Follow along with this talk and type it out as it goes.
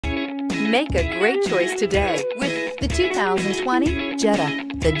Make a great choice today with the 2020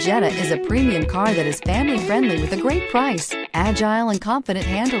 Jetta. The Jetta is a premium car that is family-friendly with a great price, agile and confident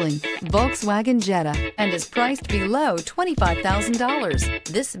handling. Volkswagen Jetta, and is priced below $25,000.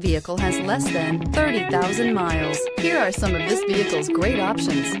 This vehicle has less than 30,000 miles. Here are some of this vehicle's great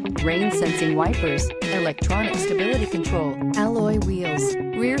options: rain-sensing wipers, electronic stability control, alloy wheels,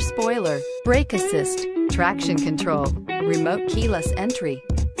 rear spoiler, brake assist, traction control, remote keyless entry,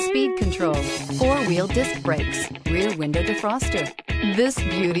 speed control, four-wheel disc brakes, rear window defroster. This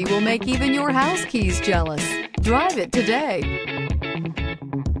beauty will make even your house keys jealous. Drive it today.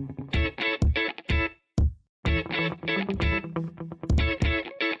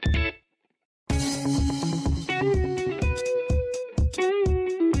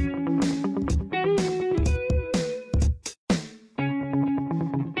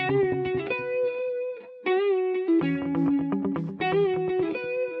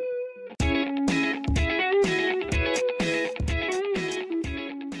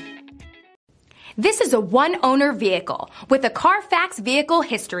 This is a one-owner vehicle with a Carfax Vehicle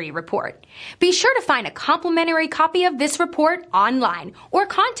History Report. Be sure to find a complimentary copy of this report online or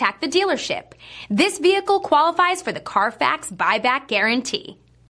contact the dealership. This vehicle qualifies for the Carfax Buyback Guarantee.